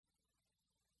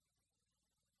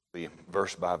be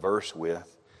verse by verse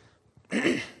with,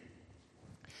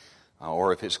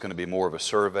 or if it's going to be more of a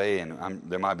survey, and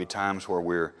there might be times where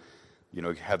we're,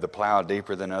 have the plow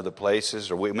deeper than other places,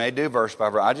 or we may do verse by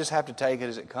verse. I just have to take it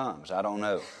as it comes. I don't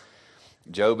know.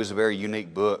 Job is a very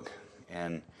unique book,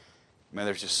 and man,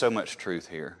 there's just so much truth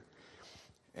here.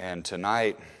 And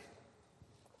tonight,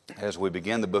 as we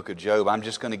begin the book of Job, I'm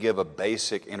just going to give a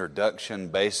basic introduction,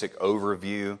 basic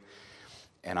overview,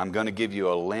 and I'm going to give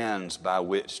you a lens by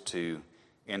which to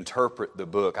interpret the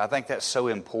book. I think that's so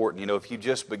important. If you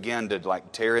just begin to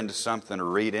tear into something or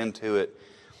read into it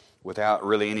without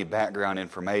really any background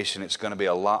information, it's going to be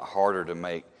a lot harder to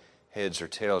make heads or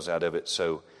tails out of it.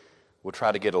 So we'll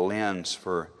try to get a lens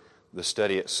for the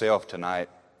study itself tonight.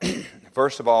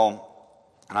 First of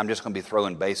all, and I'm just going to be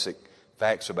throwing basic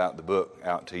facts about the book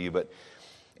out to you, but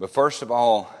first of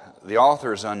all, the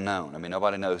author is unknown.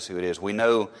 Nobody knows who it is. We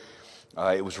know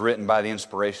it was written by the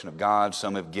inspiration of God.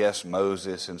 Some have guessed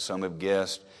Moses, and some have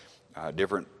guessed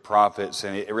different prophets,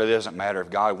 and it really doesn't matter. If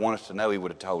God wanted us to know, He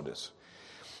would have told us.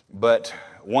 But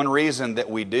one reason that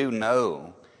we do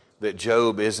know that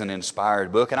Job is an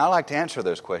inspired book, and I like to answer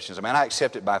those questions. I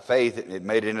accept it by faith. It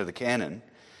made it into the canon.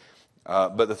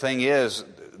 But the thing is,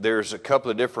 there's a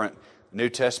couple of different New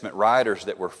Testament writers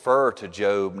that refer to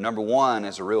Job, number one,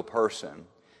 as a real person.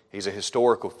 He's a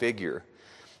historical figure.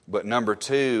 But number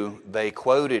two, they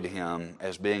quoted him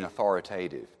as being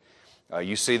authoritative.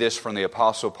 You see this from the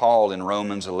Apostle Paul in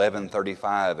Romans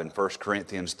 11:35 and 1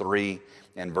 Corinthians 3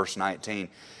 and verse 19.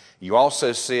 You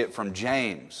also see it from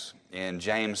James in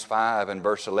James 5 and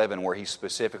verse 11, where he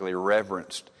specifically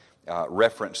referenced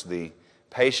the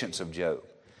patience of Job.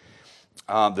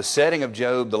 The setting of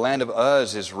Job, the land of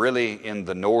Uz, is really in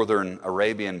the northern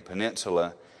Arabian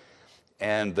Peninsula.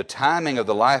 And the timing of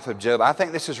the life of Job, I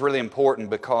think this is really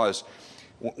important because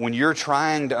when you're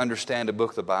trying to understand a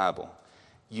book of the Bible,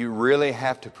 you really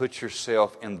have to put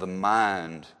yourself in the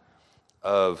mind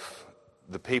of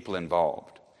the people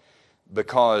involved.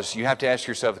 Because you have to ask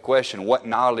yourself the question, what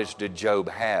knowledge did Job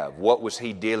have? What was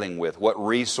he dealing with? What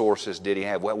resources did he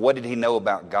have? What did he know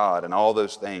about God and all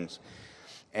those things?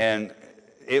 And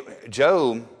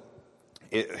Job,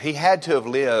 he had to have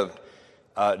lived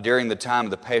during the time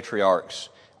of the patriarchs,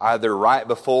 either right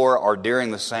before or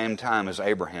during the same time as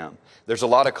Abraham. There's a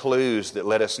lot of clues that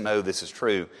let us know this is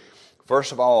true.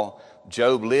 First of all,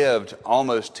 Job lived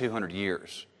almost 200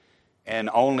 years. And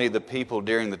only the people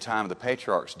during the time of the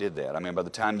patriarchs did that. By the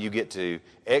time you get to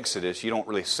Exodus, you don't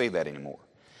really see that anymore.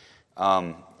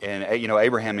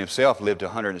 Abraham himself lived to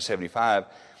 175.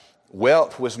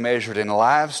 Wealth was measured in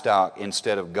livestock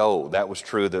instead of gold. That was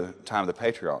true of the time of the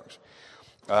patriarchs.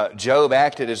 Job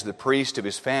acted as the priest of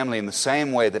his family in the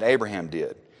same way that Abraham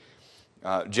did.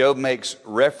 Job makes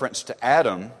reference to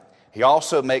Adam. He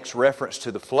also makes reference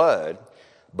to the flood,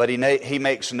 but he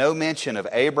makes no mention of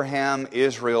Abraham,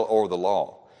 Israel, or the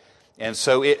law. And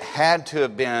so it had to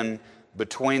have been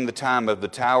between the time of the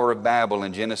Tower of Babel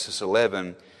in Genesis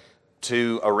 11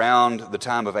 to around the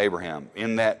time of Abraham,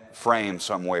 in that frame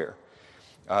somewhere.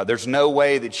 There's no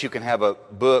way that you can have a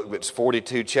book that's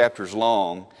 42 chapters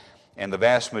long and the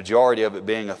vast majority of it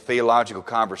being a theological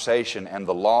conversation, and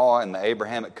the law and the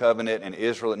Abrahamic covenant and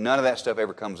Israel, none of that stuff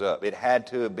ever comes up. It had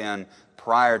to have been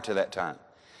prior to that time.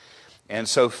 And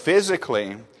so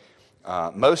physically,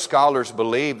 most scholars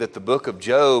believe that the book of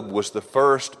Job was the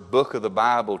first book of the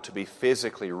Bible to be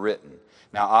physically written.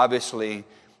 Now, obviously,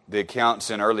 the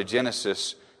accounts in early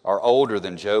Genesis are older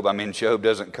than Job. Job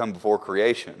doesn't come before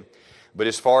creation. But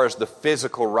as far as the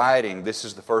physical writing, this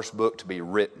is the first book to be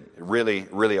written. Really,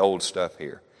 really old stuff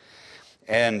here.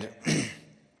 And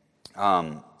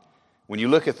when you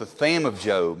look at the theme of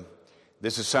Job,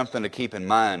 this is something to keep in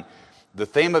mind. The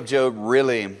theme of Job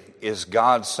really is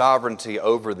God's sovereignty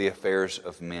over the affairs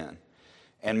of men.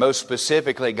 And most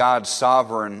specifically, God's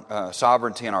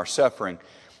sovereignty in our suffering.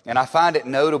 And I find it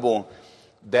notable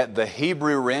that the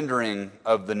Hebrew rendering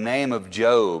of the name of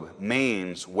Job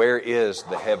means, where is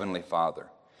the Heavenly Father?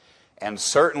 And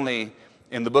certainly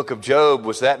in the book of Job,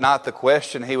 was that not the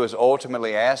question he was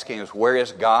ultimately asking, is where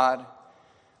is God?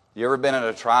 You ever been in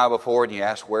a trial before and you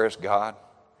ask, where is God?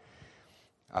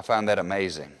 I find that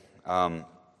amazing.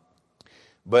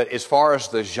 But as far as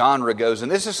the genre goes,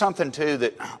 and this is something too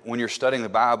that when you're studying the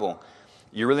Bible,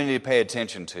 you really need to pay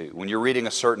attention to. When you're reading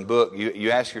a certain book,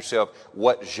 you ask yourself,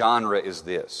 what genre is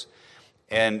this?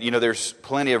 And, there's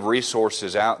plenty of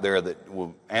resources out there that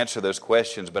will answer those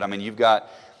questions. But, you've got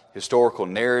historical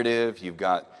narrative, you've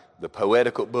got the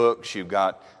poetical books, you've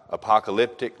got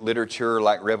apocalyptic literature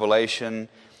like Revelation.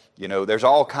 There's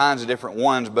all kinds of different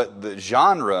ones. But the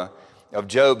genre of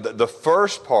Job, the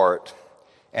first part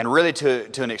And really,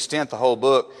 to an extent, the whole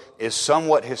book is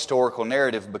somewhat historical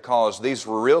narrative because these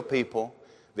were real people,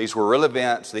 these were real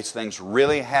events, these things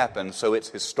really happened, so it's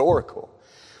historical.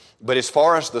 But as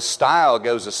far as the style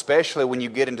goes, especially when you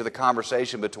get into the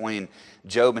conversation between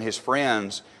Job and his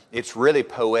friends, it's really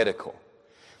poetical.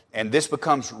 And this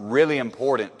becomes really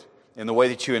important in the way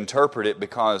that you interpret it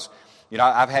because,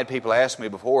 I've had people ask me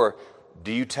before,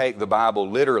 do you take the Bible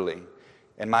literally?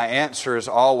 And my answer is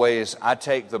always, I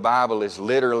take the Bible as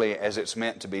literally as it's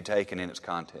meant to be taken in its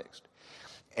context.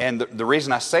 And the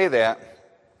reason I say that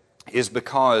is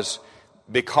because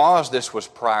this was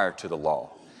prior to the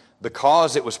law.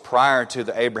 Because it was prior to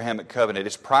the Abrahamic covenant.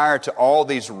 It's prior to all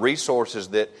these resources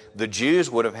that the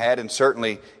Jews would have had, and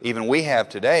certainly even we have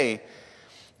today.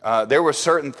 There were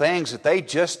certain things that they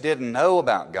just didn't know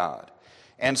about God.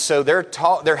 And so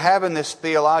they're having this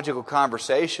theological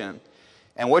conversation.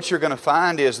 And what you're going to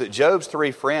find is that Job's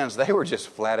three friends, they were just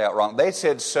flat out wrong. They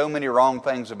said so many wrong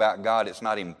things about God, it's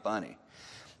not even funny.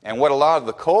 And what a lot of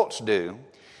the cults do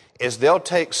is they'll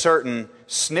take certain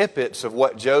snippets of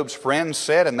what Job's friends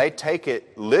said and they take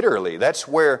it literally. That's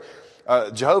where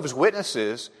Jehovah's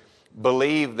Witnesses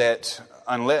believe that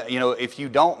unless, if you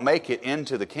don't make it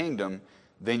into the kingdom,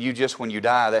 then when you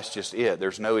die, that's just it.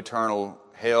 There's no eternal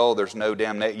hell, there's no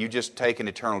damnation. You just take an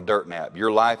eternal dirt nap.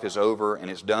 Your life is over and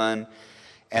it's done.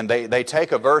 And they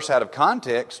take a verse out of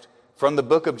context from the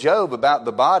book of Job about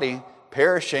the body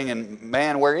perishing and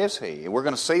man, where is he? We're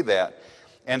going to see that.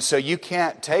 And so you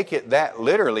can't take it that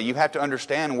literally. You have to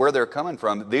understand where they're coming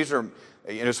from. These are,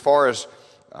 as far as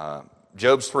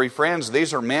Job's three friends,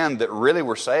 these are men that really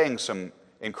were saying some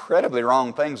incredibly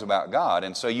wrong things about God.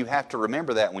 And so you have to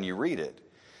remember that when you read it.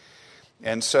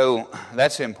 And so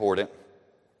that's important.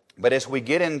 But as we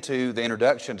get into the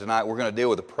introduction tonight, we're going to deal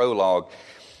with the prologue.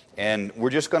 And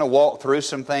we're just going to walk through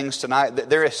some things tonight.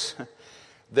 There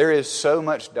is so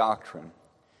much doctrine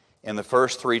in the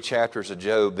first three chapters of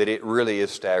Job that it really is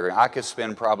staggering. I could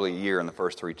spend probably a year in the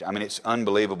first three. It's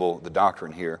unbelievable, the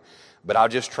doctrine here. But I'll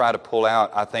just try to pull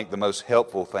out, I think, the most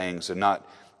helpful things and not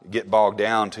get bogged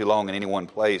down too long in any one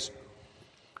place.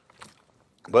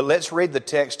 But let's read the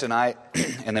text tonight,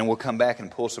 and then we'll come back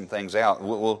and pull some things out.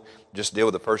 We'll just deal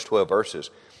with the first 12 verses.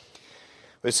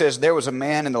 It says, there was a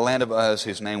man in the land of Uz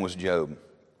whose name was Job.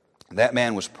 That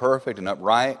man was perfect and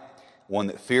upright, one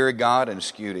that feared God and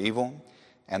eschewed evil.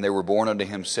 And there were born unto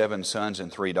him 7 sons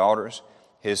and 3 daughters.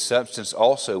 His substance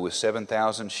also was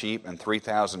 7,000 sheep and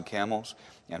 3,000 camels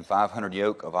and 500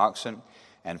 yoke of oxen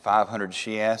and 500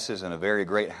 she-asses and a very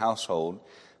great household.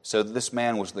 So that this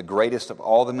man was the greatest of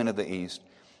all the men of the east.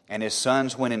 And his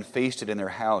sons went and feasted in their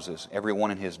houses, every one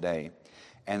in his day,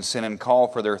 and sent and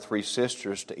called for their 3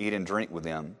 sisters to eat and drink with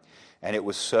them. And it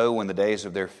was so when the days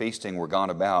of their feasting were gone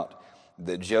about,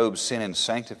 that Job sinned and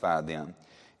sanctified them,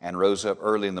 and rose up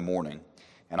early in the morning,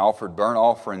 and offered burnt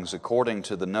offerings according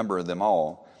to the number of them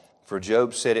all. For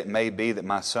Job said, it may be that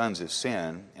my sons have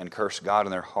sinned, and cursed God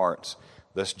in their hearts.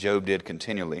 Thus Job did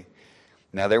continually.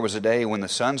 Now there was a day when the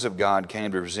sons of God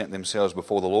came to present themselves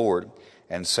before the Lord,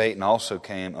 and Satan also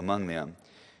came among them.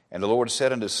 And the Lord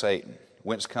said unto Satan,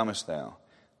 whence comest thou?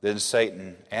 Then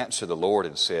Satan answered the Lord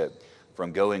and said,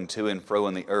 from going to and fro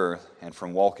in the earth, and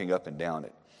from walking up and down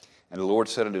it. And the Lord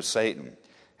said unto Satan,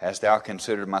 hast thou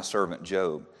considered my servant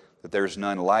Job, that there is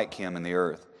none like him in the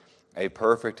earth, a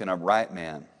perfect and upright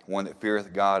man, one that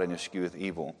feareth God and escheweth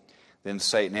evil? Then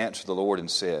Satan answered the Lord and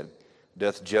said,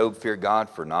 doth Job fear God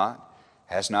for naught?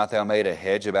 Hast not thou made a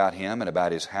hedge about him and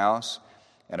about his house,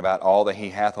 and about all that he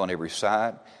hath on every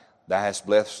side? Thou hast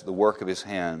blessed the work of his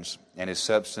hands, and his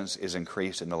substance is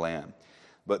increased in the land.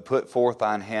 But put forth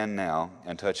thine hand now,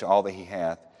 and touch all that he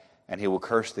hath, and he will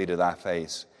curse thee to thy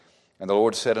face. And the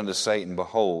Lord said unto Satan,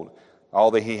 behold,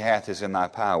 all that he hath is in thy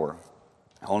power.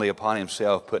 Only upon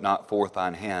himself put not forth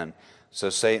thine hand. So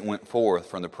Satan went forth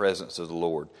from the presence of the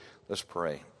Lord. Let's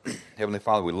pray. Heavenly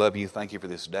Father, we love you. Thank you for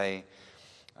this day.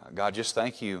 God, just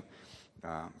thank you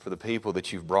for the people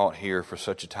that you've brought here for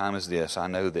such a time as this. I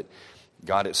know that,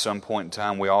 God, at some point in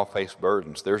time we all face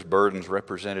burdens. There's burdens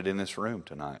represented in this room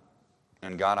tonight.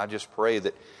 And God, I just pray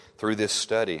that through this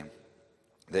study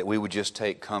that we would just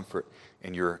take comfort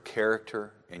in your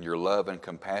character, in your love and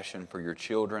compassion for your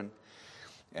children.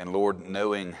 And Lord,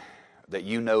 knowing that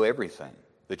you know everything,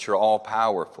 that you're all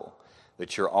powerful,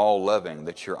 that you're all loving,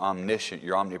 that you're omniscient,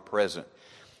 you're omnipresent.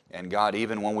 And God,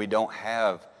 even when we don't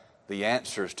have the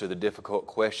answers to the difficult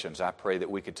questions, I pray that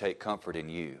we could take comfort in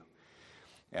you.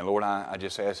 And Lord, I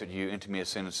just ask that you enter me a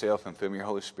sin of self and fill me with your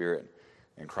Holy Spirit.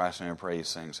 In Christ's name I pray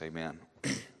these things. Amen.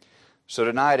 So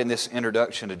tonight in this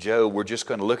introduction to Job, we're just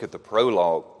going to look at the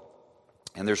prologue.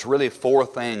 And there's really 4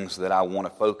 things that I want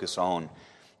to focus on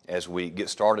as we get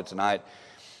started tonight.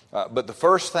 But the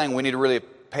first thing we need to really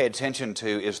pay attention to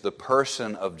is the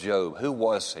person of Job. Who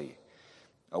was he?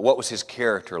 What was his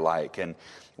character like? And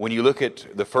when you look at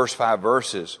the first 5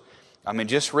 verses, I mean,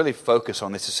 just really focus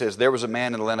on this. It says, there was a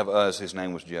man in the land of Uz whose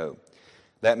name was Job.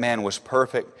 That man was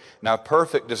perfect. Now,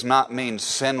 perfect does not mean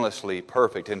sinlessly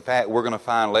perfect. In fact, we're going to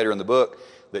find later in the book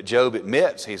that Job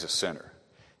admits he's a sinner.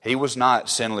 He was not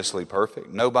sinlessly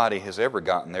perfect. Nobody has ever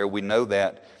gotten there. We know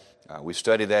that. We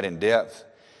studied that in depth.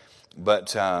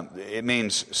 But it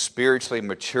means spiritually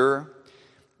mature,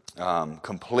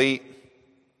 complete.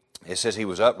 It says he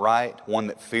was upright, one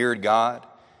that feared God.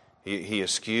 He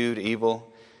eschewed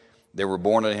evil. There were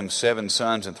born unto him 7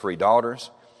 sons and 3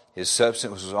 daughters. His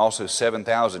substance was also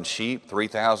 7,000 sheep,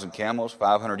 3,000 camels,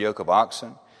 500 yoke of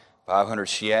oxen, 500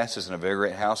 she-asses, and a very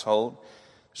great household.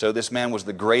 So this man was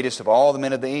the greatest of all the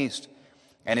men of the East.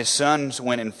 And his sons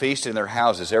went and feasted in their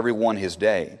houses, every one his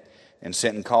day, and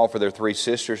sent and called for their 3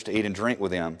 sisters to eat and drink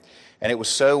with them. And it was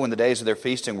so when the days of their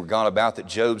feasting were gone about that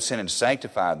Job sent and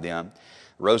sanctified them,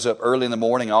 rose up early in the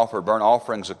morning, offered burnt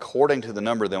offerings according to the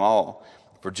number of them all.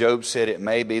 For Job said, it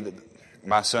may be that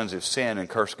my sons have sinned and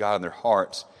cursed God in their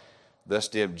hearts. Thus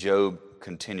did Job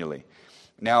continually.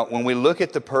 Now, when we look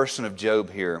at the person of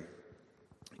Job here,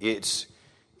 it's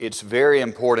very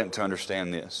important to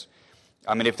understand this.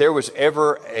 I mean, if there was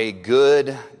ever a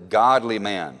good, godly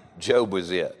man, Job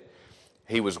was it.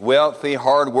 He was wealthy,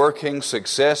 hardworking,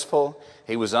 successful.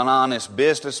 He was an honest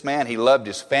businessman. He loved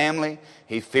his family.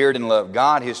 He feared and loved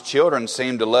God. His children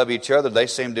seemed to love each other. They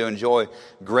seemed to enjoy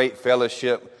great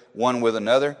fellowship one with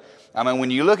another. I mean, when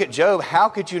you look at Job, how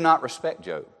could you not respect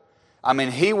Job? I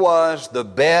mean, he was the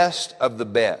best of the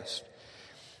best.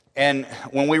 And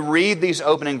when we read these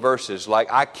opening verses, what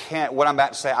I'm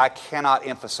about to say, I cannot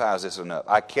emphasize this enough.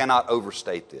 I cannot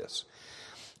overstate this.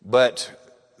 But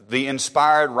the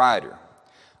inspired writer,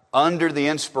 under the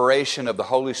inspiration of the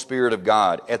Holy Spirit of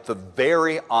God, at the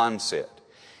very onset,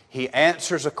 he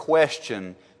answers a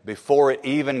question before it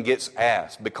even gets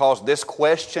asked. Because this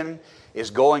question is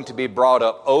going to be brought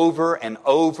up over and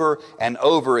over and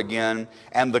over again.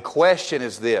 And the question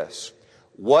is this: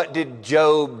 what did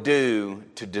Job do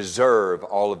to deserve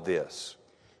all of this?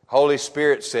 Holy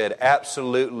Spirit said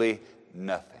absolutely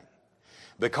nothing.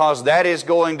 Because that is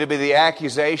going to be the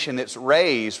accusation that's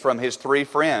raised from his 3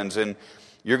 friends. And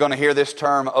you're going to hear this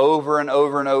term over and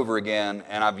over and over again.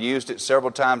 And I've used it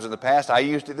several times in the past. I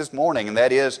used it this morning, and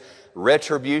that is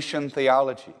retribution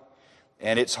theology.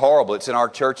 And it's horrible. It's in our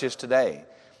churches today.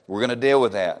 We're going to deal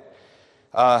with that.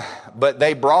 But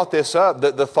they brought this up.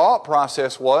 The thought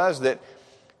process was that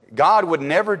God would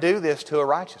never do this to a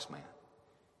righteous man.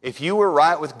 If you were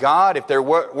right with God, if there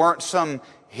weren't some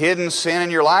hidden sin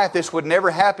in your life, this would never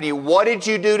happen to you. What did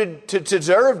you do to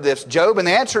deserve this, Job? And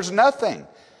the answer is nothing.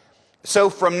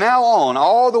 So from now on,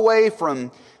 all the way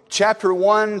from chapter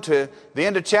 1 to the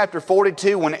end of chapter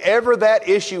 42, whenever that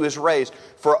issue is raised,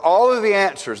 for all of the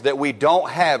answers that we don't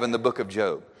have in the book of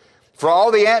Job, for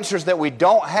all the answers that we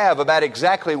don't have about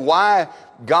exactly why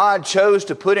God chose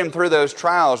to put him through those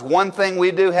trials, one thing we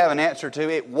do have an answer to: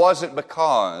 it wasn't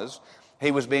because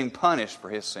he was being punished for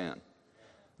his sin.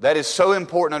 That is so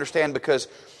important to understand, because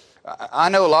I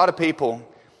know a lot of people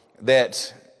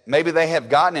that maybe they have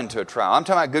gotten into a trial. I'm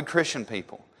talking about good Christian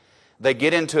people. They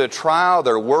get into a trial,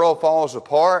 their world falls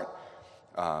apart.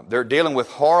 They're dealing with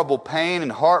horrible pain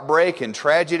and heartbreak and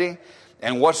tragedy.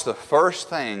 And what's the first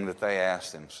thing that they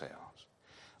ask themselves?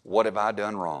 What have I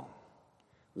done wrong?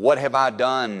 What have I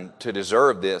done to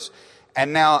deserve this?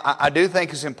 And now, I do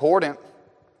think it's important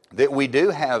that we do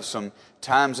have some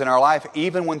times in our life,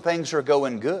 even when things are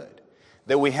going good,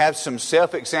 that we have some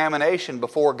self-examination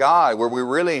before God, where we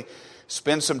really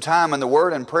spend some time in the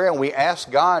Word and prayer, and we ask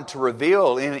God to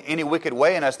reveal any wicked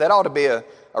way in us. That ought to be a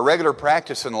regular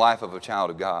practice in the life of a child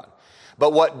of God.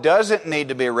 But what doesn't need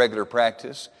to be a regular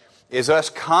practice is us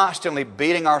constantly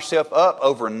beating ourselves up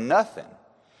over nothing.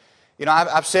 You know,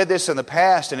 I've said this in the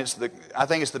past, and I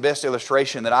think it's the best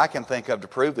illustration that I can think of to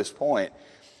prove this point.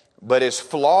 But as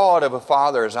flawed of a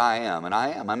father as I am, and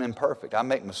I'm imperfect, I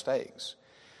make mistakes.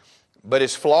 But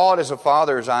as flawed as a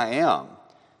father as I am,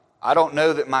 I don't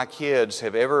know that my kids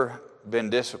have ever been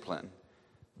disciplined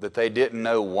that they didn't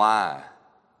know why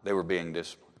they were being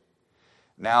disciplined.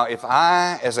 Now, if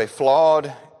I, as a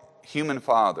flawed human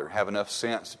father, have enough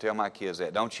sense to tell my kids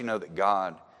that, don't you know that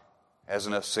God has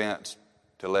enough sense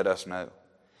to let us know?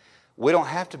 We don't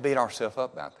have to beat ourselves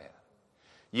up about that.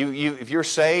 If you're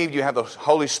saved, you have the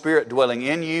Holy Spirit dwelling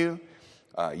in you.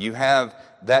 You have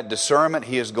that discernment.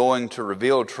 He is going to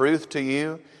reveal truth to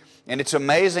you. And it's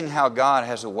amazing how God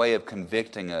has a way of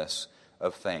convicting us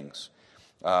of things.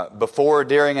 before,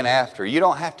 during, and after. You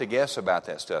don't have to guess about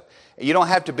that stuff. You don't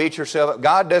have to beat yourself up.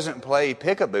 God doesn't play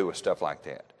peekaboo with stuff like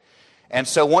that. And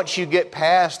so once you get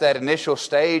past that initial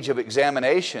stage of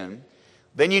examination,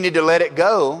 then you need to let it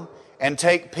go and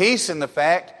take peace in the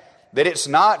fact that it's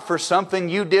not for something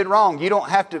you did wrong. You don't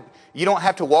have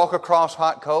to walk across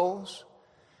hot coals.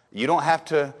 You don't have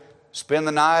to spend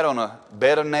the night on a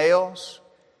bed of nails.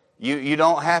 You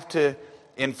don't have to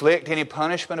inflict any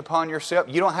punishment upon yourself.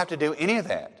 You don't have to do any of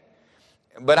that.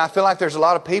 But I feel like there's a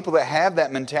lot of people that have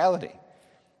that mentality.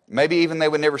 Maybe even they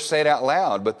would never say it out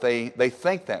loud, but they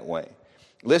think that way.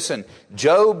 Listen,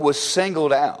 Job was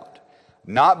singled out,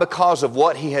 not because of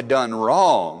what he had done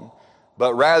wrong,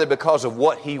 but rather because of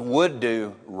what he would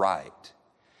do right.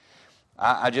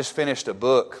 I just finished a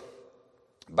book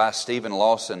by Stephen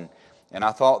Lawson, and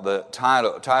I thought the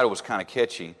title was kind of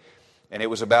catchy, and it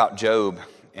was about Job,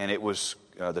 and it was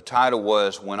the title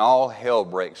was, "When All Hell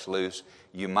Breaks Loose,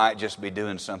 You Might Just Be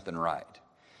Doing Something Right."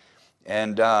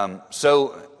 And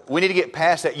so we need to get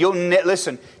past that.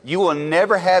 Listen, you will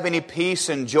never have any peace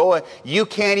and joy. You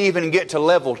can't even get to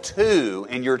level 2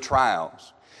 in your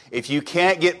trials if you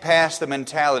can't get past the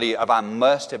mentality of, I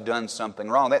must have done something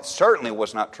wrong. That certainly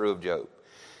was not true of Job.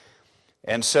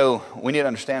 And so we need to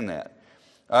understand that.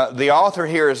 The author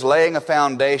here is laying a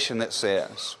foundation that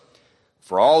says,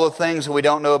 for all the things that we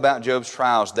don't know about Job's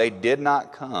trials, they did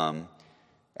not come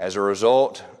as a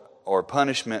result or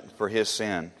punishment for his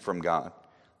sin from God.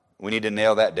 We need to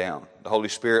nail that down. The Holy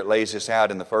Spirit lays this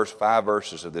out in the first 5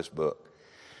 verses of this book.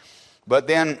 But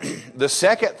then the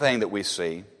second thing that we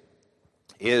see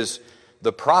is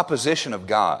the proposition of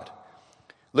God.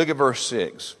 Look at verse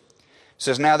 6. It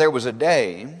says, now there was a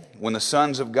day when the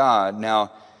sons of God,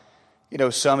 now,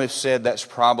 some have said that's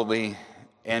probably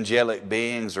angelic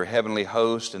beings or heavenly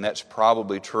hosts, and that's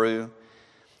probably true.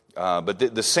 But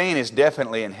the scene is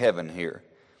definitely in heaven here.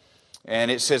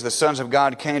 And it says, the sons of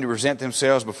God came to present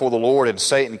themselves before the Lord, and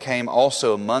Satan came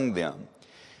also among them.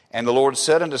 And the Lord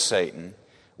said unto Satan,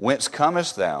 whence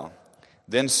comest thou?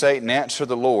 Then Satan answered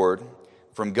the Lord,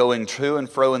 from going to and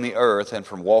fro in the earth, and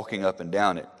from walking up and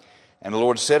down it. And the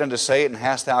Lord said unto Satan,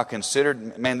 hast thou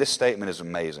considered, man, this statement is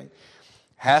amazing.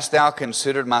 Hast thou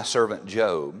considered my servant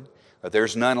Job, that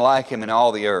there's none like him in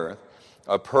all the earth,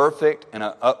 a perfect and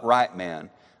an upright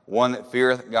man, one that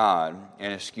feareth God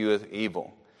and escheweth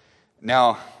evil.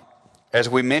 Now, as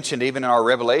we mentioned even in our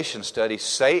Revelation study,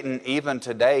 Satan, even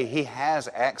today, he has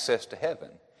access to heaven.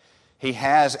 He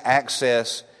has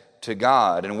access to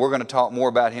God, and we're going to talk more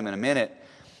about him in a minute.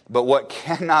 But what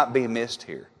cannot be missed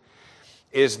here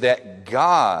is that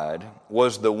God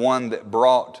was the one that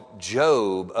brought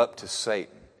Job up to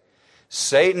Satan.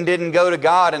 Satan didn't go to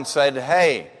God and said,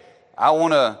 hey, I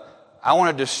want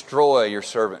to destroy your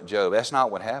servant Job. That's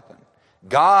not what happened.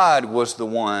 God was the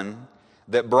one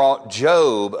that brought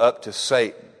Job up to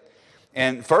Satan.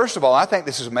 And first of all, I think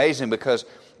this is amazing because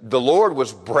the Lord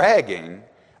was bragging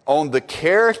on the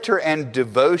character and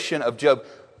devotion of Job.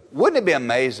 Wouldn't it be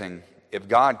amazing if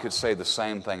God could say the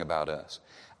same thing about us?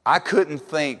 I couldn't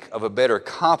think of a better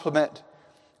compliment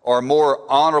or a more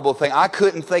honorable thing. I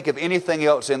couldn't think of anything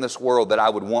else in this world that I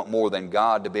would want more than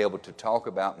God to be able to talk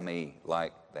about me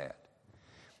like that.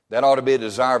 That ought to be a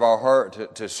desire of our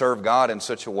heart to serve God in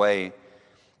such a way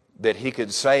that He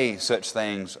could say such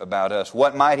things about us.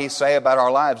 What might He say about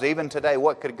our lives? Even today,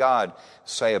 what could God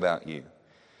say about you?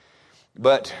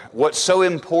 But what's so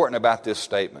important about this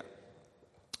statement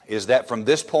is that from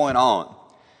this point on,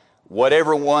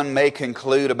 whatever one may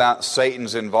conclude about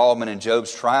Satan's involvement in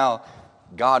Job's trial,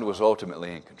 God was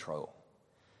ultimately in control.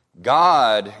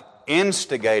 God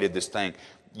instigated this thing.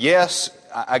 Yes,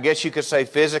 I guess you could say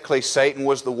physically Satan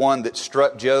was the one that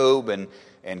struck Job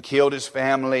and killed his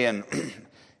family and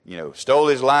stole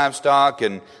his livestock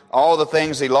and all the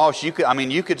things he lost. You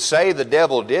could say the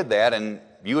devil did that, and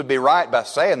you would be right by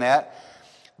saying that.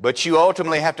 But you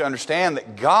ultimately have to understand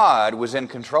that God was in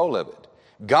control of it.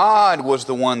 God was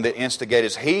the one that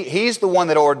instigated. He's the one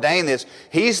that ordained this.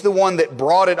 He's the one that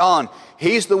brought it on.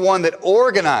 He's the one that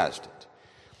organized it.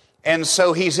 And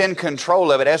so He's in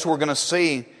control of it. As we're going to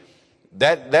see,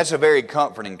 that's a very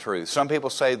comforting truth. Some people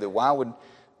say that why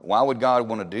would God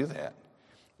want to do that?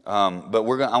 But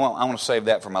I want to save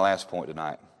that for my last point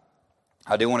tonight.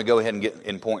 I do want to go ahead and get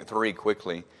in point 3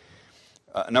 quickly.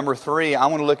 Number 3, I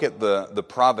want to look at the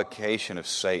provocation of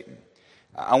Satan.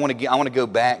 I want to go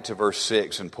back to verse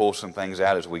 6 and pull some things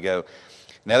out as we go.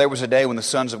 Now there was a day when the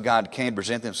sons of God came to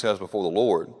present themselves before the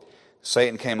Lord.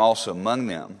 Satan came also among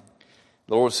them.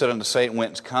 The Lord said unto Satan,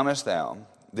 whence comest thou?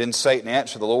 Then Satan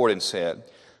answered the Lord and said,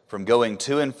 from going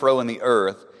to and fro in the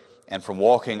earth and from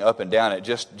walking up and down it.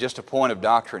 Just a point of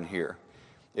doctrine here.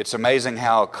 It's amazing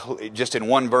how just in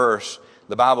one verse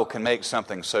the Bible can make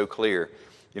something so clear.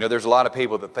 You know, there's a lot of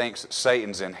people that think that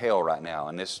Satan's in hell right now,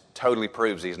 and this totally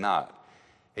proves he's not.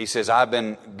 He says, I've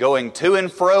been going to and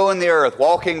fro in the earth,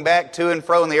 walking back to and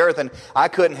fro in the earth, and I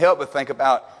couldn't help but think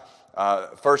about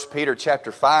 1 Peter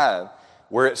chapter 5,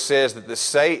 where it says that the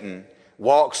Satan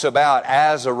walks about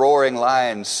as a roaring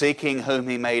lion, seeking whom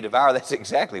he may devour. That's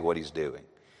exactly what he's doing.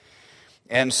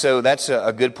 And so that's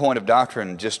a good point of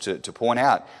doctrine just to point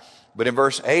out. But in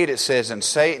verse 8 it says, And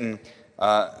Satan,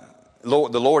 the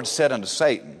Lord said unto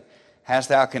Satan, Hast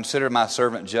thou considered my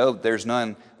servant Job? There's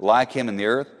none like him in the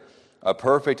earth, a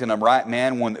perfect and upright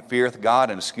man, one that feareth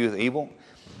God and escheweth evil.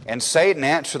 And Satan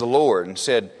answered the Lord and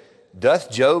said,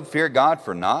 Doth Job fear God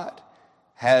for naught?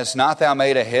 Hast not thou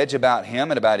made a hedge about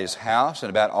him and about his house and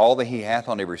about all that he hath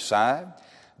on every side?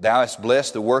 Thou hast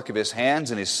blessed the work of his hands,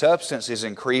 and his substance is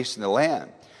increased in the land.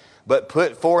 But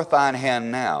put forth thine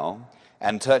hand now,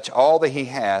 and touch all that he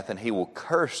hath, and he will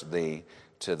curse thee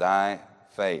to thy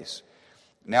face.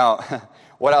 Now,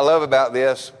 what I love about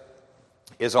this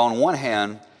is, on one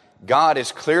hand, God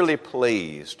is clearly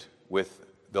pleased with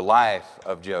the life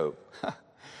of Job.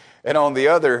 And on the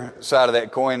other side of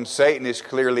that coin, Satan is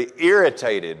clearly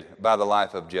irritated by the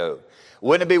life of Job.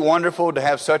 Wouldn't it be wonderful to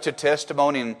have such a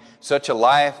testimony and such a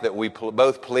life that we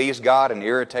both please God and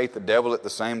irritate the devil at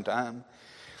the same time?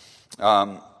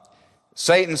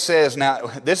 Satan says, now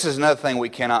this is another thing we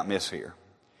cannot miss here.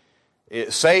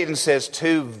 Satan says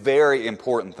two very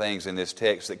important things in this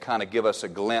text that kind of give us a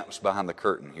glimpse behind the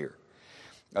curtain here.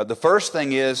 The first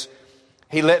thing is,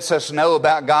 he lets us know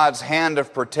about God's hand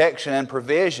of protection and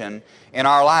provision in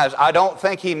our lives. I don't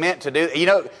think he meant to do... You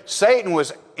know, Satan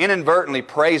was inadvertently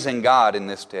praising God in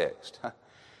this text.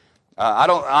 He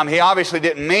obviously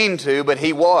didn't mean to, but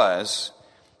he was.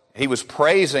 He was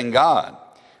praising God.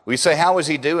 We say, how was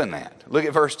he doing that? Look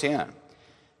at verse 10.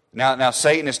 Now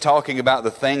Satan is talking about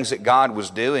the things that God was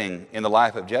doing in the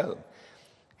life of Job.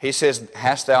 He says,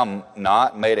 Hast thou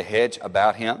not made a hedge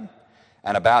about him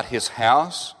and about his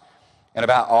house and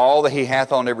about all that he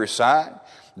hath on every side?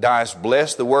 Thou hast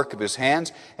blessed the work of his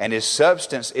hands, and his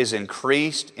substance is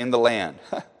increased in the land.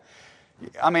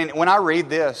 I mean, when I read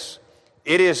this,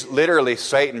 it is literally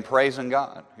Satan praising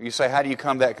God. You say, how do you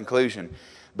come to that conclusion?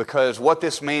 Because what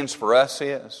this means for us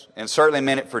is, and certainly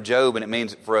meant it for Job, and it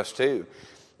means it for us too,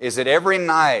 is that every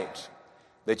night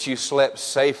that you slept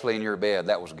safely in your bed,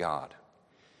 that was God.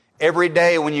 Every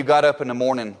day when you got up in the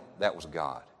morning, that was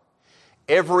God.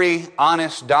 Every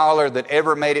honest dollar that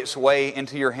ever made its way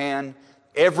into your hand,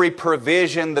 every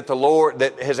provision that the Lord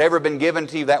that has ever been given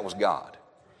to you, that was God.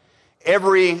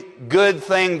 Every good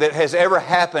thing that has ever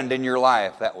happened in your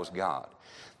life, that was God.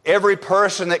 Every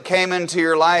person that came into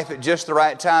your life at just the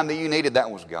right time that you needed, that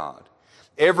was God.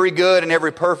 Every good and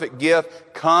every perfect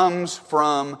gift comes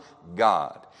from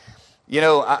God. You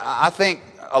know, I think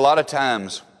a lot of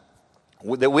times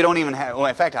that we don't even have, well,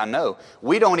 in fact, I know,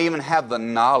 we don't even have the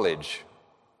knowledge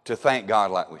to thank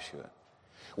God like we should.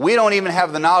 We don't even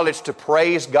have the knowledge to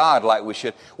praise God like we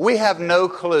should. We have no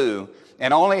clue,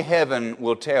 and only heaven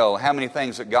will tell how many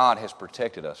things that God has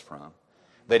protected us from,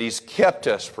 that He's kept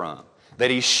us from, that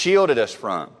He's shielded us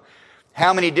from,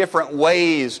 how many different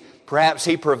ways perhaps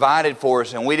He provided for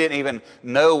us and we didn't even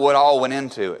know what all went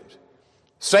into it.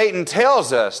 Satan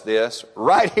tells us this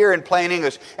right here in plain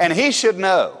English, and he should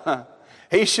know.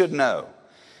 He should know.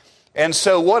 And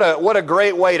so what a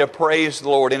great way to praise the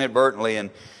Lord inadvertently.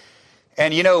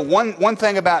 And you know, one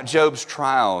thing about Job's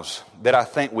trials that I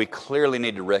think we clearly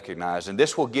need to recognize, and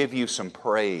this will give you some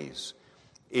praise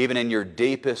even in your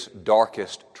deepest,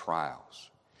 darkest trials.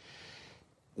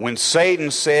 When Satan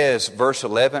says, verse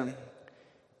 11,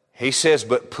 he says,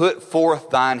 But put forth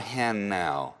thine hand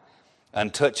now,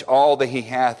 and touch all that he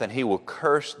hath, and he will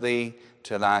curse thee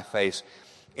to thy face.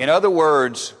 In other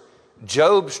words,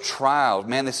 Job's trials,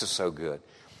 man, this is so good.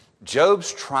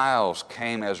 Job's trials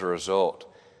came as a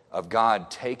result of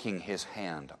God taking His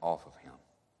hand off of him.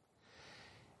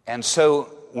 And so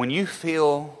when you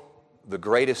feel the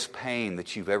greatest pain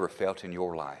that you've ever felt in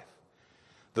your life,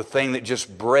 the thing that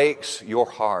just breaks your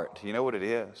heart, you know what it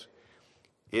is?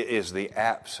 It is the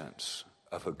absence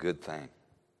of a good thing.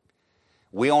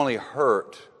 We only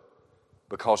hurt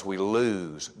because we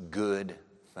lose good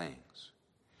things.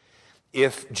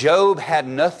 If Job had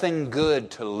nothing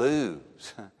good to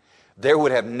lose, there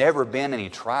would have never been any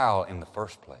trial in the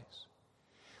first place.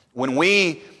 When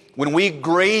we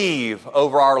grieve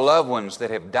over our loved ones that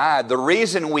have died, the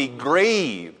reason we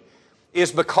grieve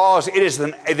is because it is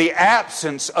the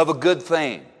absence of a good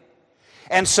thing.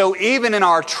 And so even in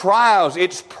our trials,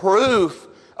 it's proof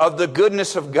of the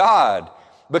goodness of God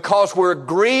because we're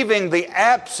grieving the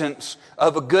absence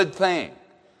of a good thing.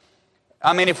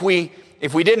 I mean, if we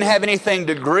didn't have anything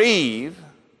to grieve,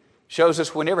 shows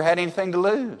us we never had anything to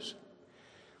lose.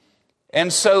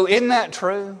 And so, isn't that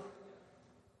true?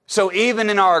 So even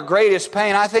in our greatest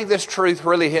pain, I think this truth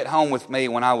really hit home with me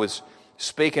when I was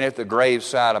speaking at the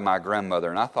graveside of my grandmother.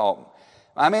 And I thought,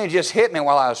 it just hit me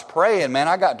while I was praying, man.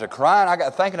 I got to crying. I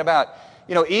got thinking about,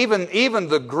 even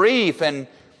the grief and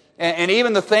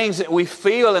even the things that we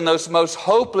feel in those most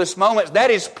hopeless moments.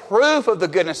 That is proof of the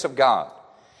goodness of God.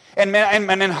 And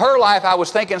in her life, I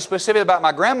was thinking specifically about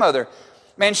my grandmother.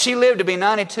 Man, she lived to be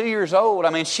 92 years old.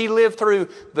 She lived through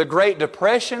the Great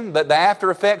Depression, the after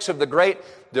effects of the Great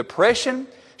Depression.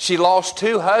 She lost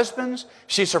 2 husbands.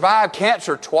 She survived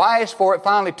cancer twice before it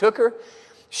finally took her.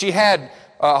 She had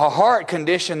a heart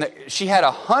condition that she had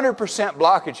 100%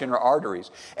 blockage in her arteries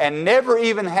and never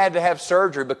even had to have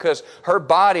surgery because her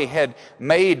body had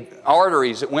made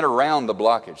arteries that went around the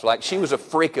blockage. Like she was a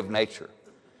freak of nature.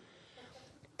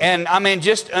 And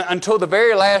just until the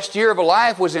very last year of her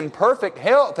life was in perfect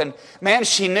health. And man,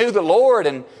 she knew the Lord.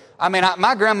 And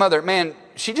my grandmother, man,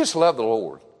 she just loved the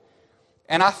Lord.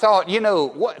 And I thought,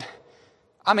 what?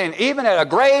 Even at a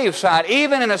graveside,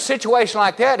 even in a situation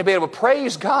like that, to be able to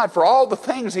praise God for all the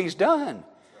things He's done.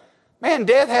 Man,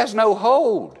 death has no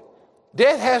hold.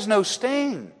 Death has no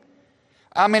sting.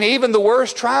 Even the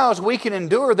worst trials we can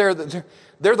endure, they're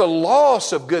the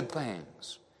loss of good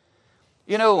things.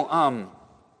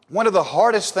 One of the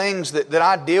hardest things that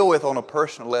I deal with on a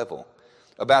personal level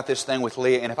about this thing with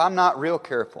Leah, and if I'm not real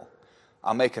careful,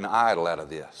 I'll make an idol out of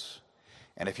this.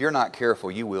 And if you're not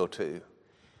careful, you will too.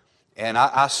 And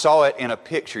I saw it in a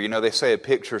picture. They say a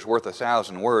picture's worth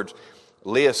 1,000 words.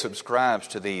 Leah subscribes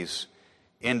to these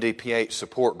NDPH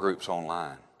support groups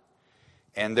online.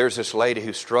 And there's this lady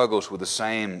who struggles with the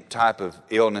same type of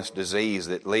illness, disease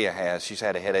that Leah has. She's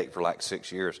had a headache for like 6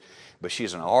 years, but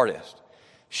she's an artist.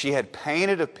 She had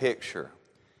painted a picture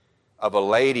of a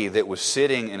lady that was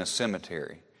sitting in a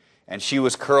cemetery. And she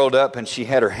was curled up and she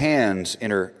had her hands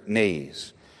in her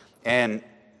knees. And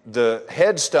the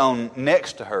headstone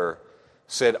next to her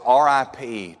said,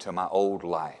 R.I.P. to my old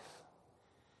life.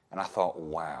 And I thought,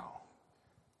 wow,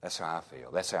 that's how I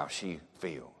feel. That's how she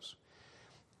feels.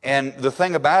 And the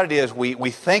thing about it is we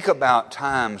think about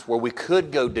times where we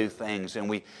could go do things and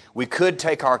we could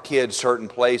take our kids certain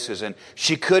places and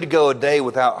she could go a day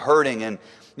without hurting and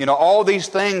all these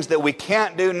things that we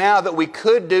can't do now that we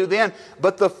could do then.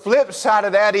 But the flip side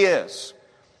of that is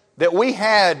that we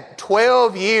had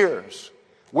 12 years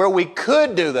where we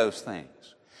could do those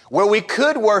things, where we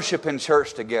could worship in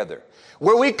church together,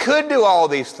 where we could do all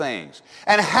these things.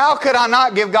 And how could I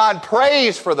not give God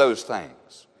praise for those things?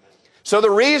 So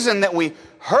the reason that we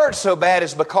hurt so bad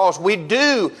is because we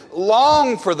do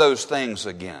long for those things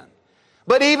again.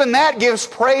 But even that gives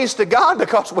praise to God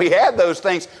because we had those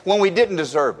things when we didn't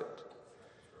deserve it.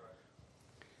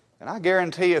 And I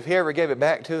guarantee you, if He ever gave it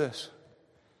back to us,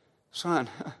 son,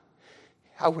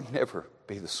 I would never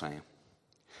be the same.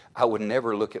 I would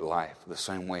never look at life the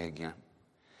same way again.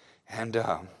 And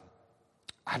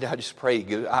I just pray He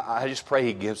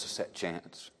gives us that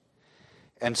chance.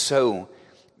 And so,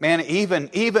 man,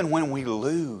 even when we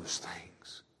lose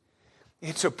things,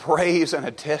 it's a praise and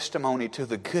a testimony to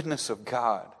the goodness of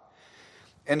God.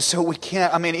 And so we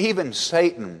can't, even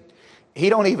Satan, he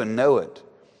don't even know it.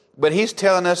 But he's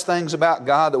telling us things about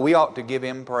God that we ought to give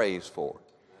Him praise for.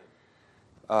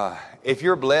 If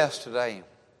you're blessed today,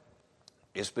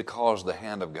 it's because the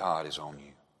hand of God is on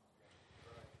you.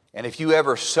 And if you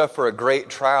ever suffer a great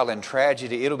trial and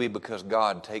tragedy, it'll be because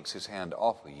God takes His hand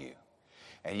off of you.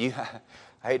 And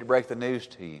I hate to break the news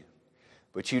to you,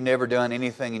 but you've never done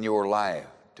anything in your life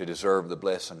to deserve the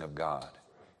blessing of God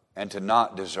and to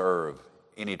not deserve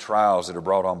any trials that are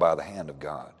brought on by the hand of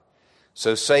God.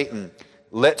 So Satan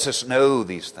lets us know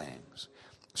these things.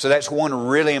 So that's one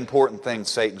really important thing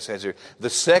Satan says here. The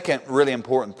second really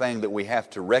important thing that we have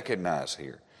to recognize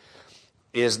here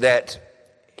is that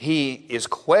he is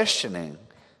questioning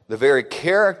the very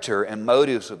character and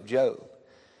motives of Job.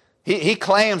 He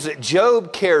claims that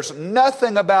Job cares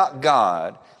nothing about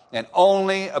God and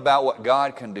only about what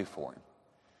God can do for him.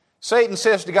 Satan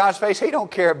says to God's face, He don't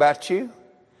care about you.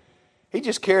 He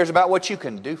just cares about what you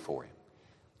can do for Him.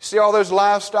 See all those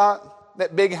livestock,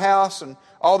 that big house, and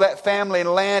all that family and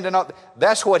land, and all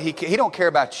that's what He don't care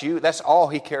about you. That's all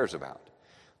He cares about.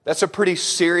 That's a pretty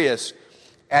serious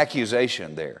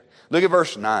accusation there. Look at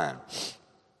verse 9.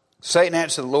 Satan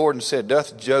answered the Lord and said,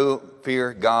 Doth Job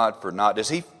fear God for naught? Does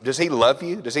he love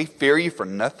you? Does he fear you for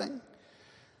nothing?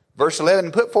 Verse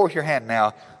 11, Put forth your hand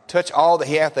now, touch all that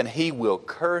he hath, and he will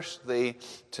curse thee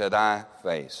to thy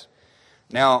face.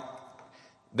 Now,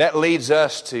 that leads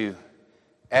us to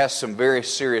ask some very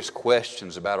serious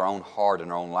questions about our own heart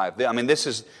and our own life. I mean, this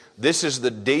is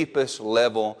the deepest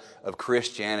level of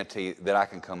Christianity that I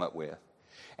can come up with.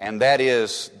 And that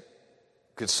is,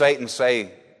 could Satan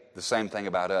say the same thing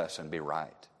about us and be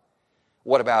right?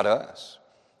 What about us?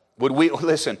 Would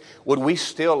we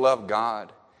still love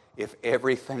God if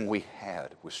everything we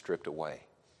had was stripped away?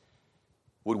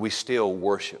 Would we still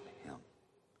worship Him?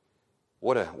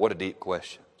 What a deep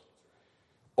question.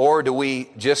 Or do we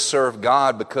just serve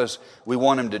God because we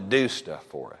want Him to do stuff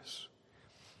for us?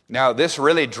 Now, this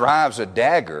really drives a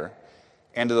dagger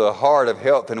into the heart of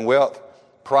health and wealth,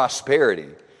 prosperity.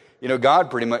 You know, God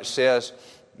pretty much says,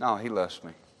 no, He loves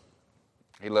me.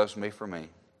 He loves me for me.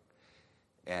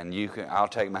 And I'll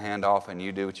take my hand off and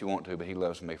you do what you want to, but He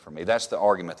loves me for me. That's the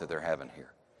argument that they're having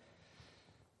here.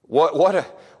 What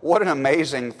an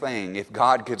amazing thing if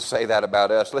God could say that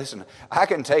about us. Listen, I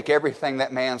can take everything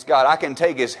that man's got. I can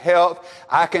take his health.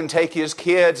 I can take his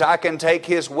kids. I can take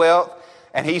his wealth.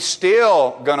 And he's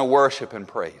still going to worship and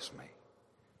praise me.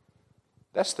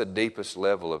 That's the deepest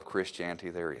level of Christianity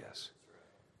there is.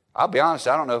 I'll be honest,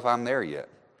 I don't know if I'm there yet.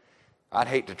 I'd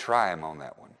hate to try him on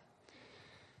that one.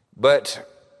 But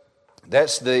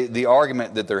that's the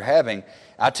argument that they're having.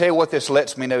 I tell you what this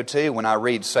lets me know too when I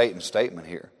read Satan's statement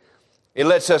here. It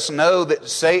lets us know that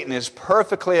Satan is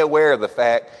perfectly aware of the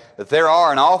fact that there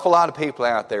are an awful lot of people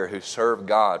out there who serve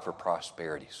God for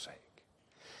prosperity's sake.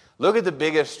 Look at the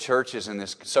biggest churches in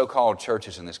this, so-called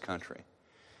churches in this country.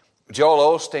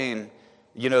 Joel Osteen,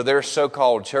 you know, their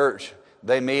so-called church,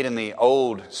 they meet in the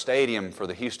old stadium for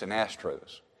the Houston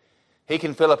Astros. He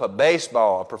can fill up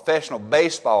a professional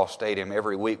baseball stadium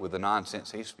every week with the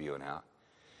nonsense he's spewing out.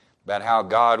 About how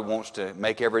God wants to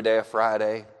make every day a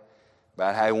Friday.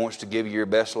 About how He wants to give you your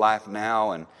best life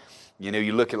now. And, you know,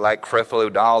 you look at like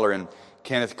Creflo Dollar and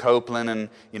Kenneth Copeland and,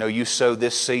 you know, you sow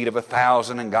this seed of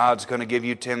 1,000 and God's going to give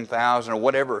you 10,000 or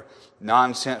whatever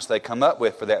nonsense they come up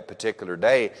with for that particular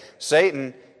day.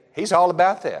 Satan, he's all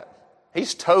about that.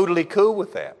 He's totally cool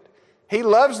with that. He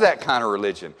loves that kind of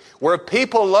religion where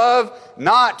people love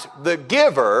not the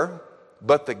giver,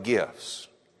 but the gifts.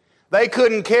 They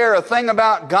couldn't care a thing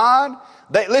about God.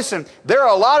 Listen, there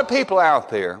are a lot of people out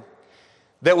there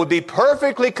that would be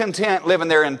perfectly content living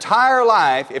their entire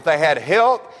life if they had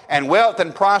health and wealth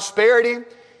and prosperity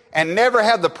and never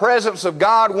had the presence of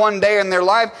God one day in their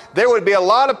life. There would be a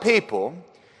lot of people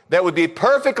that would be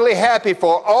perfectly happy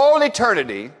for all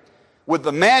eternity with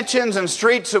the mansions and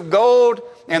streets of gold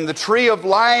and the tree of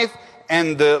life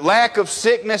and the lack of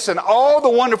sickness and all the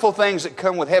wonderful things that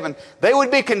come with heaven. They would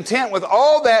be content with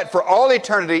all that for all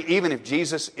eternity, even if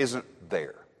Jesus isn't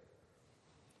there.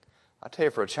 I tell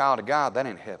you, for a child of God, that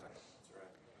ain't heaven.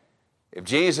 If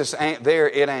Jesus ain't there,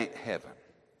 it ain't heaven.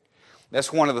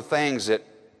 That's one of the things that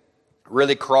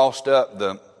really crossed up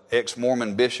the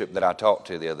ex-Mormon bishop that I talked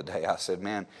to the other day. I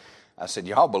said,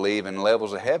 y'all believe in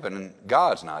levels of heaven and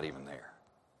God's not even there.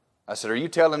 I said, are you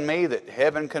telling me that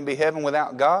heaven can be heaven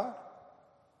without God?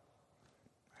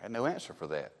 I had no answer for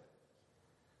that.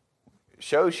 It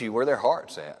shows you where their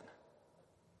heart's at.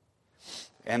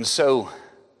 And so,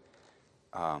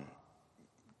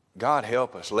 God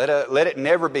help us. Let it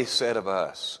never be said of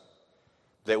us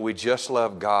that we just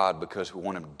love God because we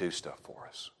want Him to do stuff for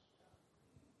us.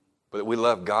 But that we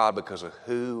love God because of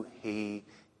who He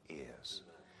is.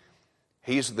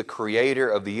 He's the creator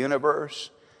of the universe.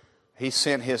 He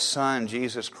sent His Son,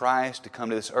 Jesus Christ, to come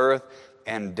to this earth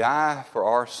and die for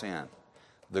our sin.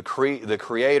 The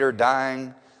Creator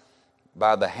dying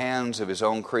by the hands of His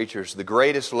own creatures. The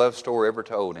greatest love story ever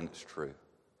told, and it's true.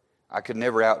 I could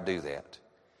never outdo that.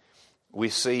 We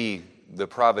see the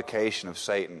provocation of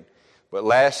Satan. But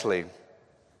lastly,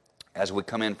 as we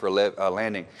come in for a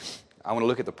landing, I want to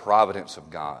look at the providence of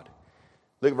God.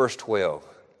 Look at verse 12.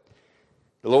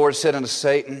 The Lord said unto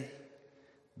Satan,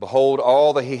 behold,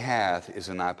 all that he hath is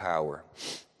in thy power.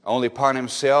 Only upon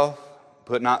himself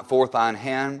put not forth thine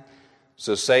hand.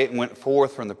 So Satan went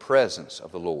forth from the presence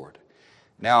of the Lord.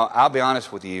 Now, I'll be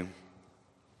honest with you.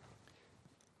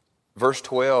 Verse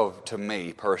 12, to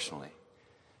me personally,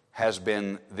 has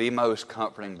been the most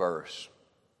comforting verse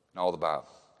in all the Bible.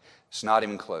 It's not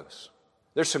even close.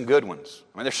 There's some good ones.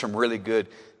 I mean, there's some really good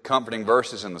comforting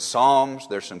verses in the Psalms.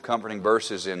 There's some comforting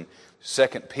verses in 2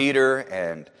 Peter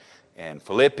and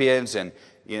Philippians. And,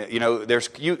 you know,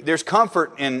 there's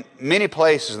comfort in many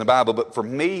places in the Bible. But for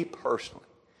me personally,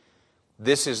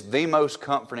 this is the most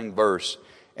comforting verse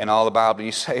in all the Bible.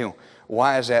 You say,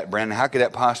 why is that, Brandon? How could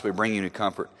that possibly bring you to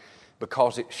comfort?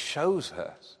 Because it shows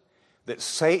us that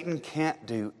Satan can't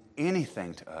do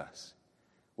anything to us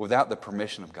without the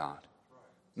permission of God.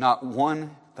 Not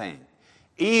one thing.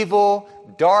 evil,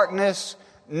 darkness,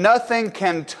 nothing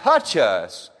can touch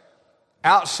us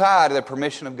outside of the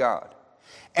permission of God.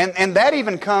 And that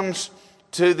even comes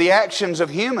to the actions of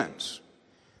humans.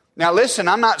 Now listen,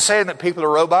 I'm not saying that people are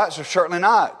robots, or certainly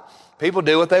not. People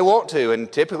do what they want to,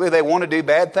 and typically they want to do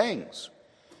bad things.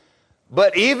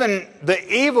 But even the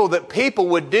evil that people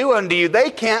would do unto you, they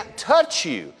can't touch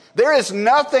you. There is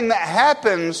nothing that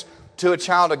happens to a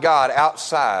child of God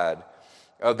outside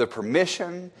of the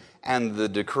permission and the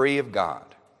decree of God.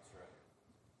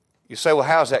 You say, well,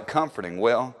 how is that comforting?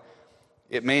 Well,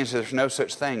 it means there's no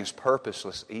such thing as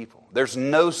purposeless evil. There's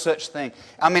no such thing.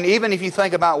 I mean, even if you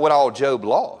think about what all Job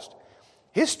lost,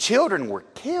 his children were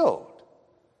killed.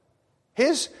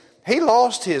 He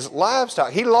lost his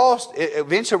livestock.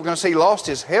 Eventually we're going to see he lost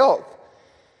his health.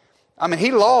 I mean,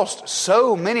 he lost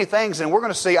so many things, and we're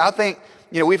going to see, I think,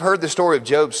 we've heard the story of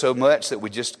Job so much that we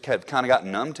just have kind of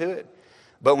gotten numb to it.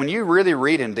 But when you really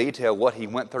read in detail what he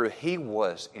went through, he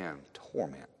was in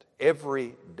torment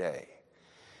every day.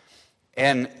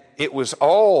 And it was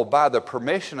all by the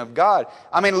permission of God.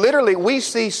 I mean, literally, we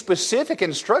see specific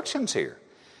instructions here.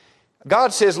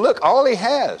 God says, look, all he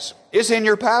has is in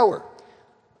your power.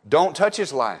 Don't touch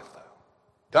his life,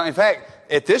 though. In fact,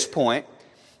 at this point,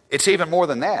 it's even more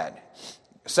than that.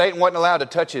 Satan wasn't allowed to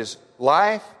touch his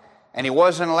life, and he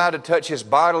wasn't allowed to touch his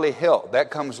bodily health.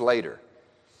 That comes later.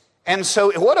 And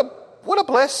so, what a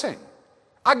blessing.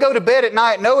 I go to bed at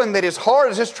night knowing that as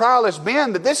hard as this trial has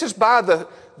been, that this is by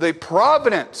the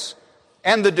providence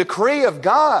and the decree of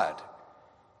God.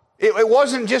 It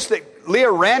wasn't just that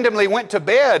Leah randomly went to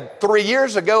bed 3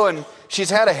 years ago and she's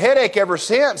had a headache ever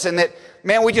since, and that,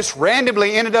 man, we just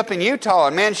randomly ended up in Utah,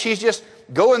 and man, she's just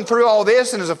going through all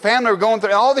this, and as a family we're going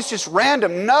through all this just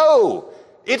random. No,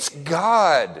 it's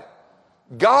God.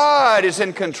 God is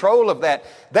in control of that.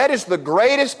 That is the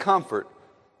greatest comfort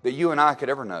that you and I could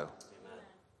ever know.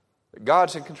 That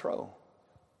God's in control.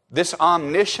 This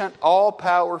omniscient,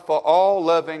 all-powerful,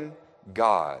 all-loving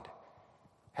God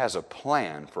has a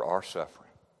plan for our suffering.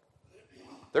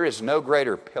 There is no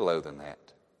greater pillow than that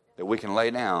we can lay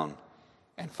down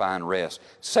and find rest.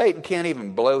 Satan can't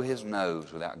even blow his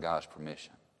nose without God's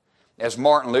permission. As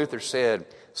Martin Luther said,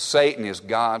 Satan is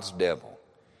God's devil.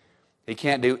 He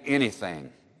can't do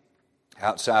anything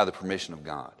outside the permission of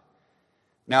God.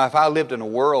 Now, if I lived in a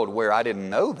world where I didn't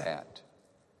know that,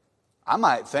 I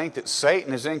might think that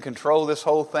Satan is in control of this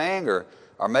whole thing, or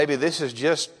maybe this is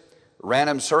just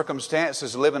random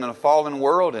circumstances living in a fallen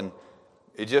world, and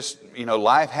it just,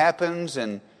 life happens.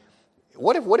 And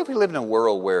what if we lived in a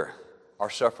world where our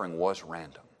suffering was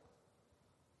random?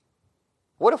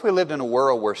 What if we lived in a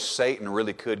world where Satan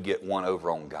really could get one over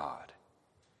on God?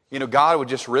 God would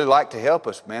just really like to help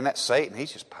us. Man, that Satan,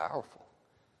 he's just powerful.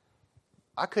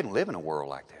 I couldn't live in a world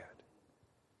like that.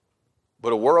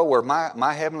 But a world where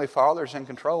my Heavenly Father is in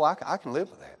control, I can live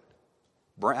with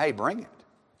that. Hey, bring it.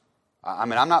 I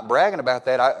mean, I'm not bragging about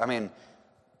that. I mean,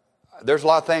 there's a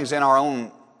lot of things in our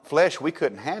own flesh we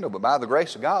couldn't handle, but by the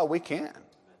grace of God, we can.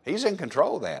 He's in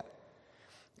control of that.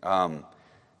 I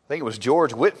think it was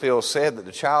George Whitefield said that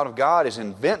the child of God is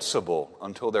invincible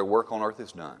until their work on earth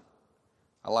is done.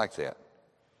 I like that.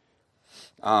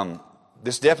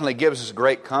 This definitely gives us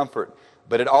great comfort,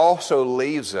 but it also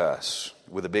leaves us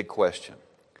with a big question.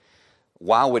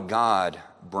 Why would God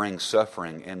bring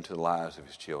suffering into the lives of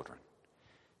his children?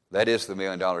 That is the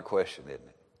million-dollar question, isn't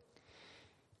it?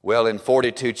 Well, in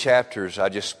 42 chapters,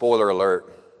 spoiler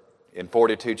alert, in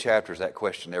 42 chapters, that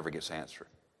question never gets answered.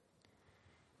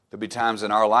 There'll be times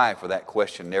in our life where that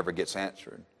question never gets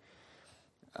answered.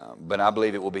 But I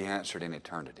believe it will be answered in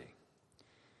eternity.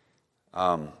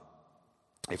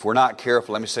 If we're not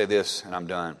careful, let me say this and I'm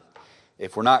done.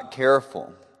 If we're not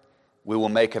careful, we will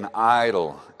make an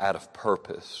idol out of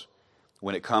purpose.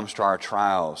 When it comes to our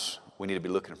trials, we need to be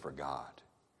looking for God.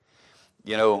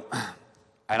 And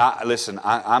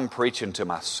I'm preaching to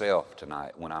myself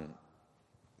tonight when I'm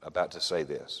about to say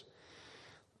this.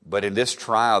 But in this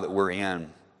trial that we're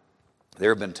in, there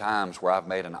have been times where I've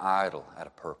made an idol out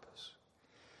of purpose.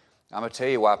 I'm going to tell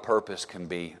you why purpose can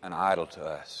be an idol to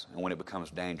us and when it becomes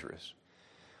dangerous.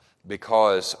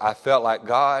 Because I felt like,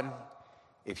 God,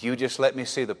 if you just let me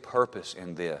see the purpose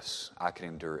in this, I can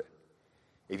endure it.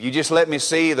 If you just let me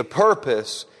see the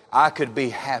purpose, I could be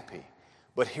happy.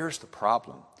 But here's the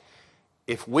problem.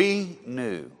 If we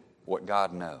knew what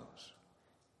God knows,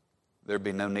 there'd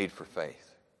be no need for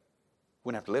faith. We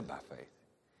wouldn't have to live by faith.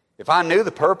 If I knew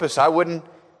the purpose, I wouldn't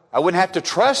have to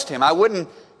trust him. I wouldn't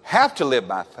have to live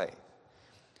by faith.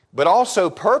 But also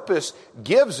purpose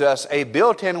gives us a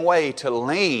built-in way to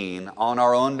lean on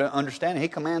our own understanding. He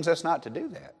commands us not to do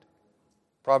that.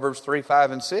 Proverbs 3,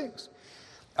 5, and 6.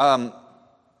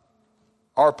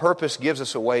 Our purpose gives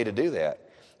us a way to do that.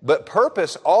 But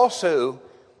purpose also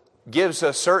gives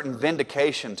us certain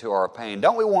vindication to our pain.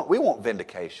 We want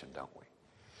vindication, don't we?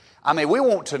 I mean, we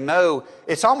want to know.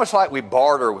 It's almost like we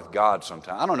barter with God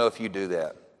sometimes. I don't know if you do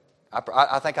that.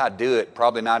 I think I do it,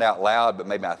 probably not out loud, but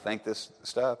maybe I think this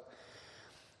stuff.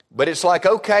 But it's like,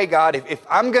 okay, God, if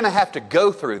I'm going to have to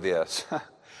go through this,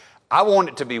 I want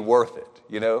it to be worth it,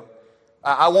 you know.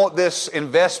 I want this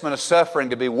investment of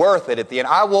suffering to be worth it at the end.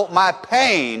 I want my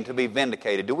pain to be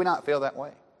vindicated. Do we not feel that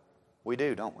way? We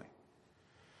do, don't we?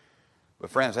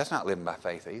 But friends, that's not living by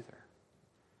faith either.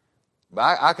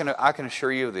 But I can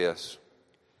assure you of this.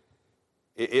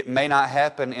 It may not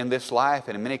happen in this life,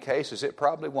 and in many cases it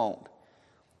probably won't.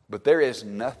 But there is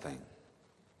nothing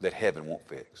that heaven won't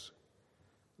fix.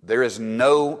 There is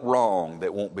no wrong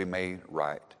that won't be made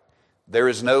right. There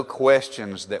is no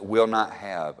questions that will not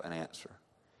have an answer.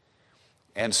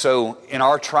 And so in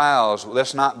our trials,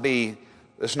 let's not be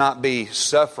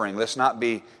suffering. Let's not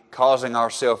be causing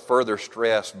ourselves further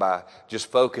stress by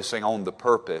just focusing on the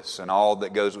purpose and all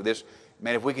that goes with this.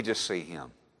 Man, if we could just see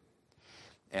Him.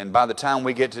 And by the time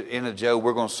we get to the end of Job,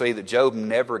 we're going to see that Job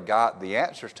never got the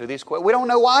answers to these questions. We don't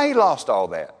know why he lost all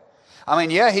that. I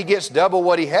mean, yeah, he gets double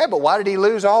what he had, but why did he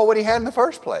lose all what he had in the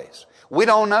first place? We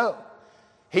don't know.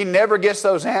 He never gets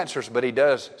those answers, but he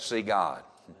does see God.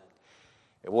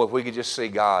 Well, if we could just see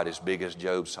God as big as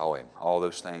Job saw Him, all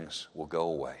those things will go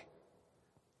away.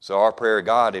 So our prayer,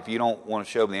 God, if you don't want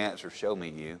to show me the answers, show me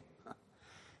you.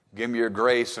 Give me your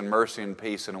grace and mercy and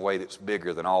peace in a way that's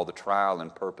bigger than all the trial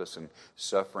and purpose and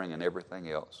suffering and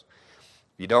everything else.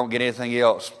 If you don't get anything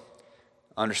else,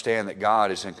 understand that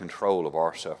God is in control of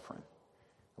our suffering.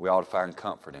 We ought to find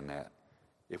comfort in that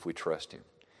if we trust Him.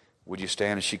 Would you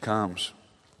stand as she comes?